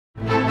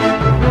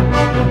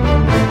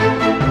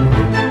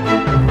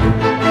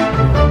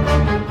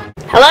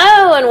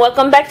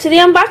welcome back to the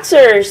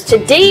Unboxers.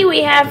 Today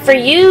we have for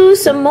you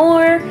some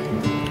more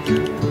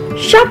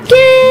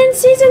Shopkins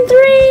Season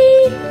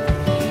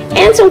 3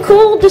 and some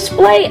cool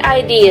display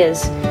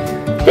ideas.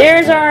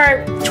 There's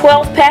our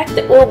 12-pack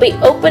that we'll be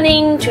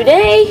opening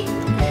today,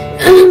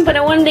 but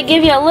I wanted to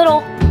give you a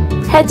little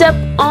heads up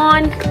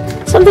on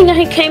something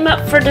I came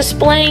up for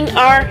displaying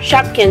our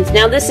Shopkins.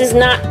 Now this is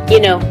not,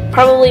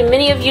 probably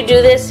many of you do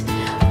this,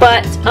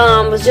 but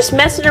was just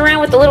messing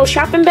around with the little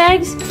shopping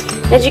bags.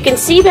 As you can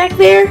see back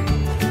there,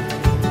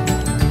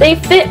 they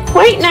fit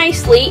quite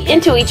nicely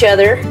into each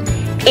other,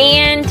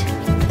 and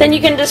then you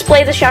can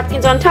display the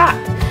Shopkins on top.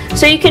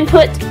 So you can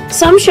put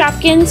some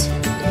Shopkins,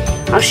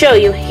 I'll show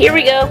you, here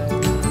we go,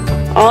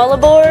 all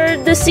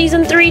aboard the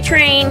Season 3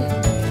 train.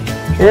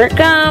 Here it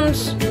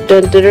comes,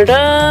 dun dun dun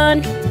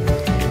dun,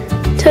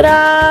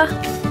 ta-da!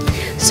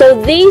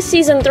 So these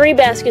Season 3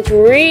 baskets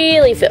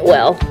really fit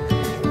well,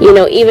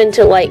 even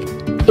to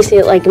you see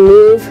it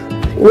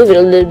move it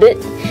a little bit.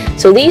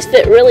 So these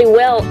fit really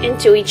well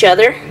into each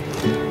other.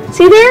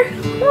 See there?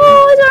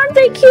 Oh, aren't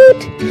they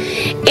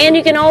cute? And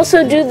you can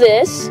also do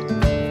this.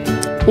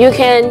 You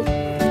can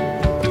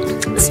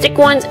stick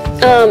ones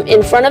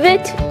in front of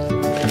it,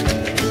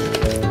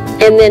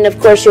 and then of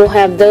course you'll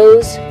have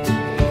those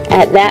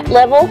at that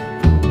level.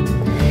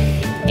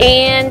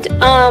 And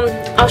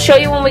I'll show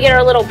you when we get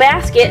our little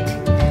basket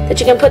that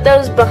you can put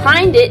those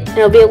behind it, and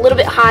it'll be a little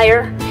bit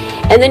higher.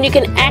 And then you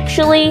can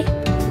actually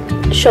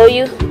show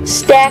you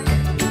stack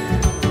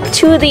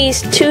two of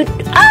these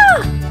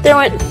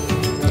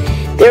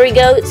there we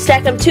go,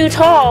 stack them too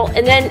tall,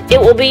 and then it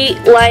will be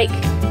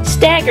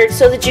staggered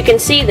so that you can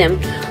see them.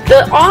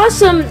 The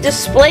awesome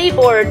display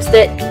boards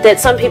that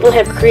some people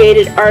have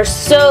created are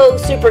so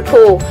super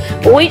cool,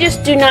 but we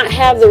just do not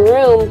have the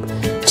room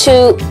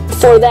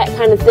for that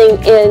kind of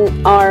thing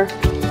in our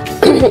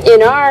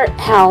in our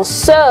house,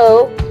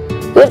 so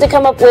we have to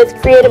come up with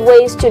creative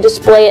ways to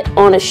display it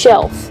on a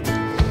shelf.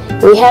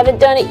 We haven't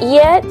done it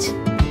yet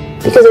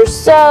because there's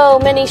so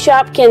many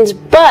Shopkins,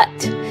 but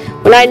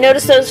when I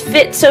noticed those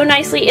fit so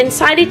nicely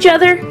inside each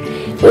other,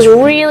 it was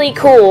really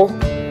cool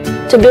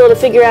to be able to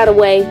figure out a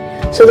way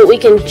so that we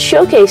can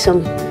showcase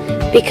them,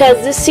 because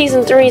this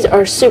Season 3s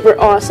are super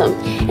awesome.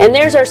 And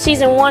there's our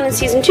Season 1 and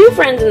Season 2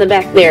 friends in the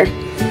back there.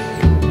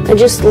 I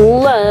just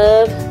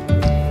love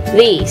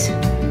these.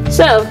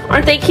 So,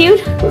 aren't they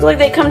cute? Looks like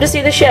they come to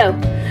see the show.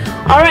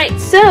 Alright,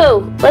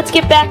 so let's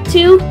get back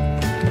to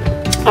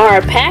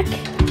our pack.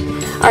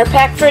 Our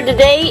pack for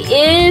today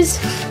is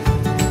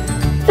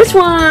this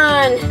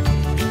one.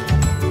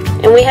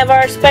 And we have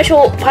our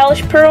special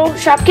polished pearl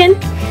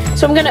Shopkin.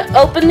 So I'm going to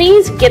open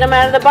these, get them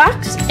out of the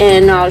box,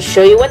 and I'll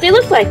show you what they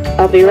look like.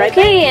 I'll be right back.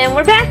 Okay, and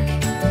we're back.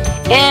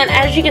 And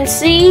as you can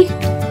see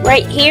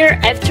right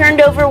here, I've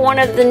turned over one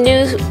of the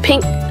new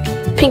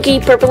pinky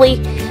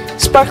purpley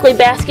sparkly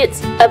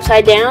baskets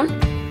upside down.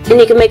 And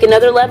you can make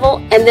another level,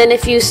 and then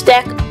if you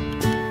stack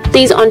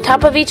these on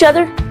top of each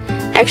other,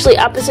 actually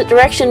opposite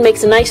direction,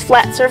 makes a nice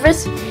flat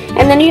surface,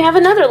 and then you have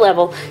another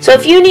level. So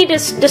if you need to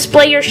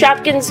display your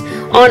Shopkins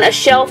on a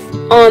shelf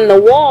on the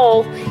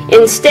wall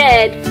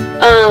instead,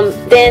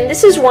 then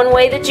this is one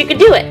way that you could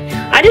do it.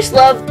 I just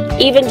love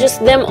even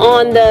just them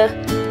on the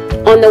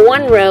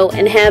one row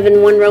and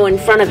having one row in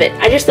front of it.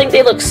 I just think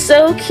they look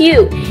so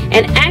cute,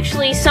 and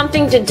actually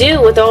something to do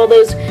with all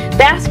those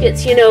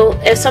baskets,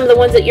 as some of the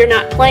ones that you're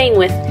not playing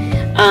with.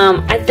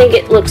 I think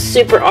it looks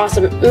super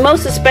awesome,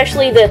 most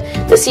especially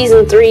the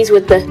Season 3s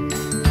with the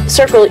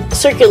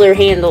circular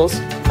handles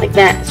like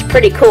that. It's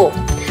pretty cool.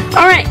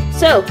 Alright,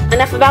 so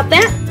enough about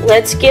that.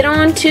 Let's get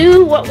on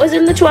to what was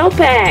in the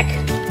 12-pack.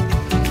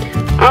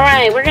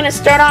 Alright, we're going to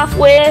start off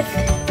with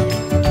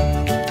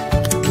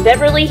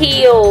Beverly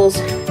Hills,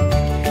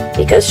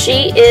 because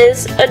she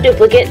is a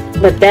duplicate,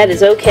 but that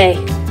is okay.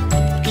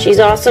 She's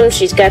awesome.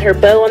 She's got her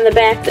bow on the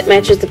back that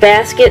matches the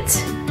baskets,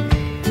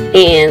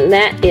 and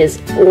that is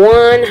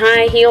one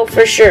high heel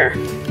for sure.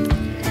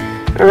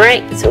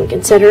 Alright, so we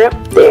can set her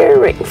up there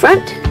right in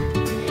front.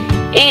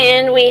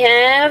 And we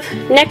have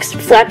next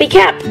Flappy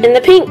Cap in the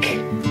pink.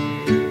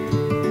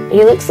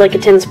 He looks like a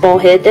tennis ball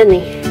head, doesn't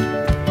he?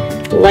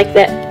 Like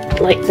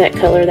that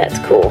color, that's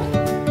cool.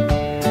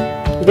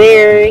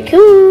 Very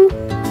cool.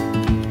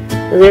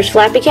 So there's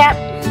Flappy Cap.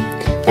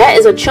 That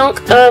is a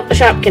chunk of a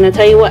Shopkin, I'll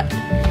tell you what.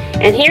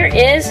 And here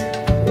is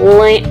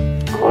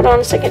hold on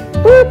a second.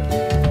 Whoop.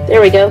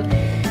 There we go.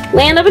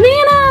 Land of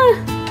Banana!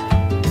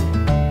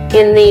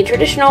 In the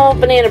traditional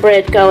banana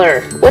bread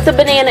color, with a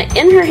banana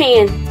in her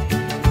hand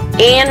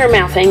and her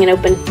mouth hanging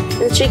open.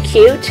 Isn't she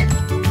cute?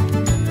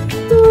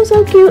 Oh,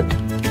 so cute.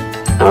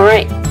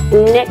 Alright,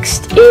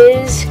 next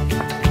is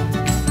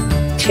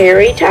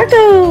Cherry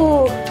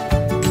Taco.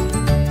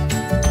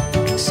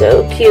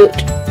 So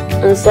cute.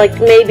 It's like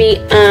maybe,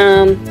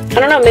 I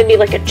don't know, maybe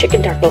like a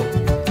chicken taco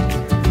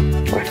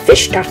or a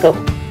fish taco.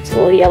 It's a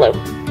little yellow.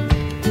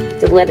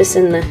 The lettuce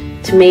and the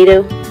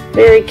tomato.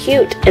 Very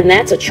cute. And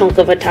that's a chunk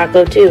of a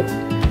taco too.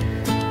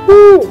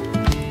 Woo!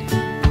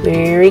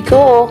 Very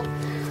cool.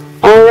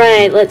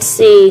 Alright, let's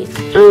see.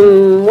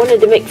 Wanted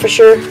to make for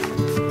sure.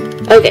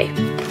 Okay.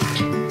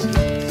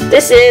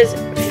 This is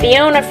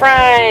Fiona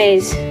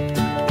fries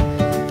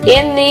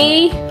in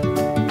the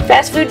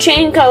fast food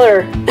chain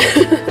color.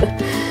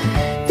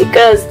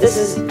 Because this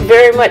is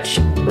very much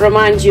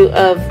reminds you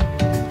of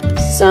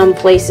some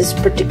places'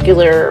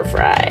 particular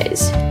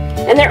fries.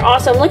 And they're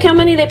awesome. Look how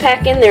many they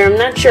pack in there. I'm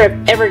not sure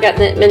I've ever gotten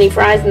that many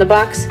fries in the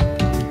box.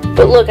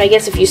 But look, I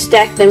guess if you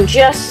stack them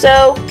just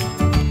so,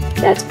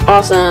 that's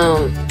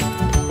awesome.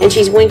 And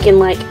she's winking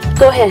like,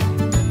 go ahead,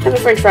 have a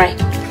french fry.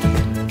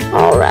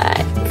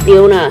 Alright,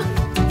 Fiona.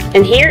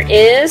 And here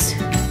is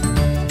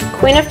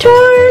Queen of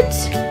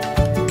Tarts.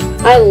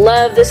 I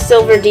love the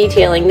silver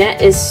detailing.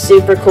 That is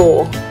super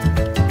cool.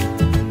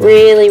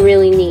 Really,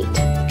 really neat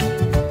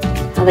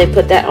how they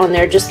put that on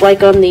there, just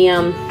like on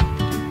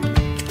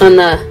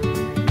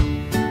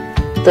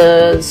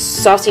the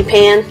saucy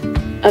pan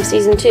of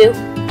season 2.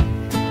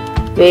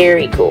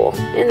 Very cool.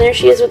 And there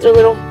she is with her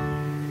little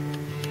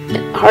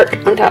heart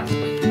on top.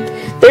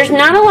 There's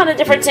not a lot of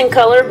difference in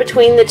color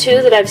between the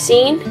two that I've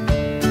seen.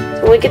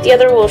 So when we get the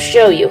other, we'll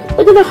show you.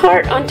 Look at the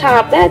heart on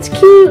top. That's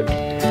cute.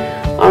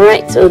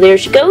 Alright, so there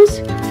she goes.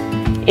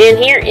 And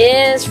here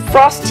is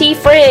Frosty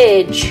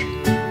Fridge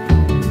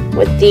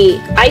with the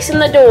ice in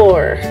the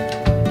door.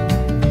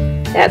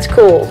 That's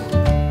cool.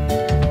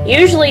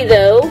 Usually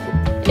though,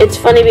 it's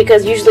funny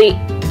because usually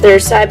they're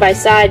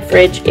side-by-side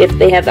fridge if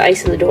they have the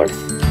ice in the door.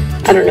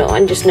 I don't know,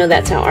 I just know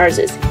that's how ours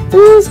is.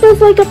 Oh,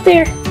 snowflake up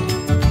there.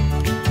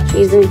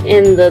 She's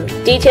in the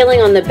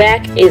detailing on the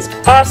back is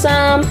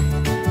awesome.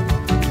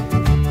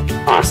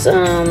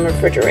 Awesome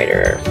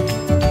refrigerator.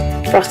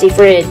 Frosty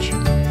Fridge.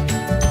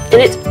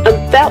 And it's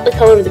about the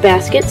color of the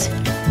baskets.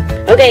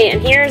 Okay,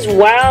 and here's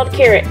Wild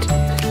Carrot.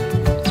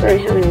 Sorry,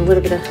 having a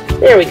little bit of...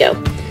 There we go.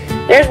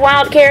 There's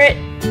Wild Carrot.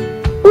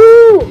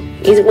 Woo!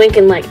 He's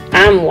winking like,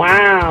 I'm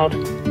wild.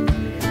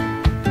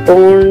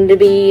 Born to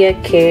be a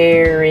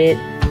carrot.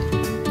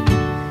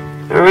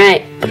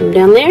 Alright, put him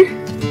down there.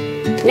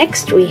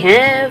 Next we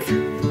have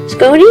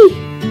Scony.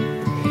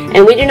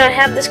 And we do not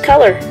have this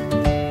color.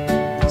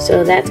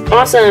 So that's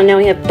awesome. Now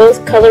we have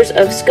both colors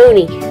of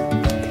Scony.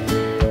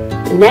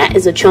 And that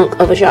is a chunk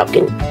of a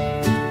Shopkin.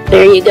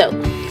 There you go.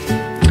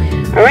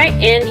 Alright,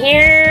 and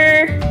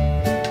here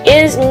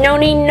is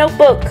Noni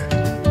Notebook.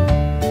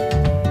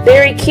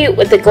 Very cute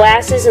with the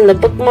glasses and the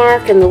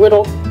bookmark and the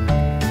little,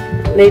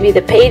 maybe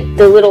the page,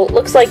 the little,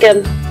 looks like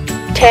a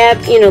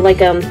tab, you know, like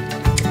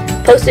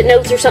Post-it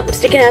notes or something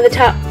sticking out of the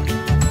top.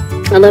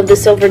 I love the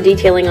silver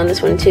detailing on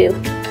this one too.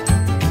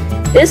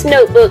 This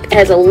notebook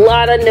has a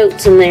lot of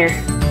notes in there.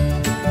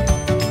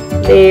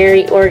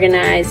 Very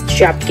organized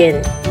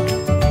Shopkin.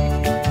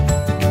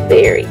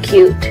 Very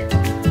cute.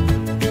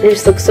 They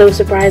just look so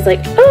surprised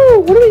like,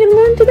 oh, what are we going to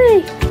learn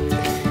today?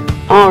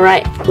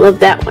 Alright, love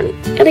that one.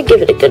 Gotta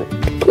give it a good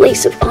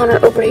place of honor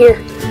over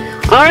here.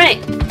 Alright,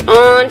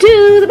 on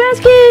to the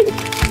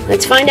basket.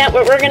 Let's find out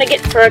what we're going to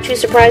get for our 2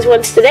 surprise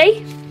ones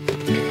today.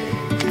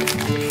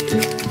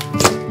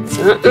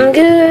 Something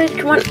good.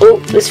 Come on. Oh,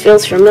 this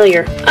feels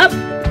familiar. Up.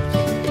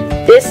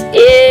 This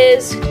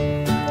is...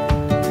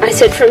 I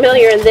said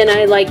familiar and then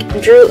I like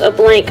drew a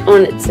blank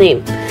on its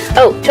name.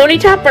 Oh, Tony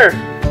Topper.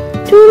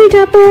 Tony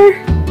Topper.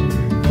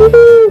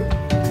 Woohoo.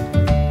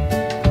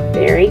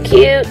 Very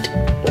cute.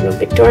 Little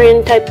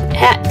Victorian type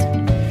hat.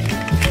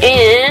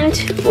 And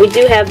we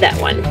do have that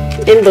one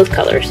in both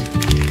colors.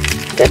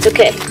 That's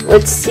okay.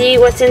 Let's see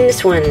what's in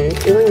this one.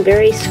 Feeling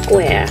very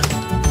square.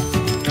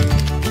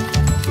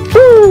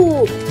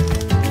 Ooh!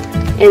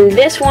 And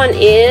this one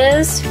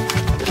is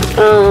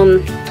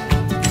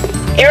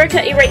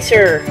Erica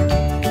Eraser.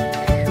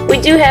 We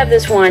do have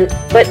this one,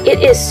 but it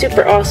is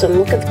super awesome.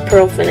 Look at the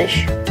pearl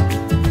finish.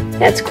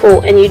 That's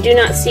cool. And you do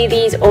not see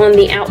these on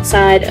the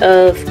outside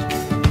of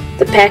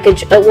the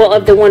package, well,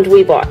 of the ones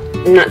we bought.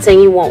 I'm not saying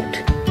you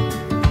won't.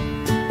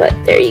 But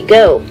there you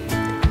go.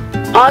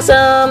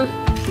 Awesome.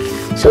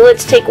 So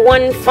let's take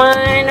one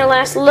final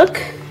last look.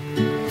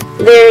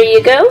 There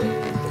you go.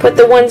 Put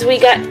the ones we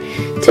got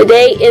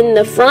today in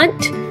the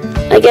front.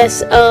 I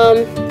guess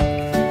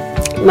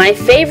my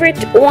favorite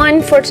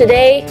one for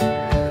today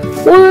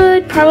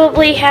would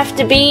probably have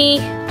to be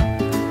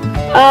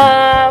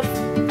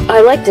I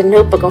like the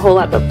notebook a whole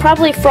lot, but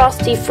probably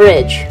Frosty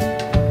Fridge.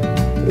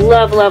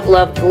 Love, love,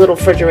 love the little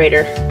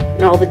refrigerator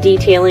and all the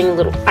detailing,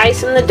 little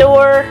ice in the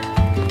door.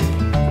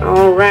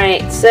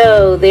 Alright,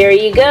 so there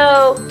you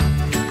go.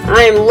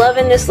 I am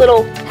loving this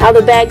little, how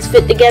the bags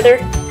fit together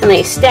and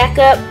they stack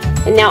up,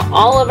 and now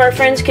all of our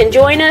friends can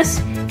join us.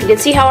 You can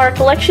see how our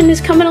collection is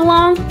coming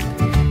along.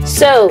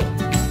 So,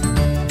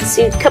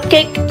 see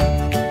Cupcake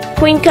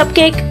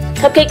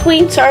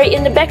Queen, sorry,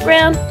 in the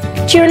background,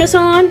 cheering us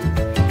on.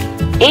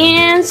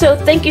 And so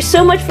thank you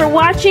so much for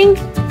watching.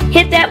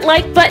 Hit that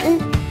like button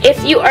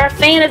if you are a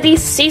fan of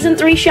these Season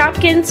 3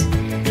 Shopkins.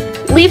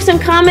 Leave some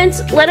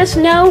comments, let us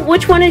know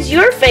which one is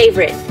your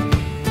favorite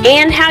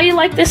and how you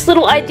like this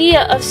little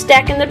idea of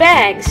stacking the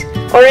bags,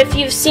 or if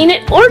you've seen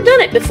it or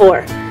done it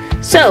before.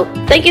 So,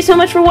 thank you so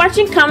much for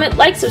watching. Comment,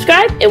 like,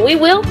 subscribe, and we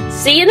will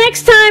see you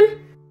next time.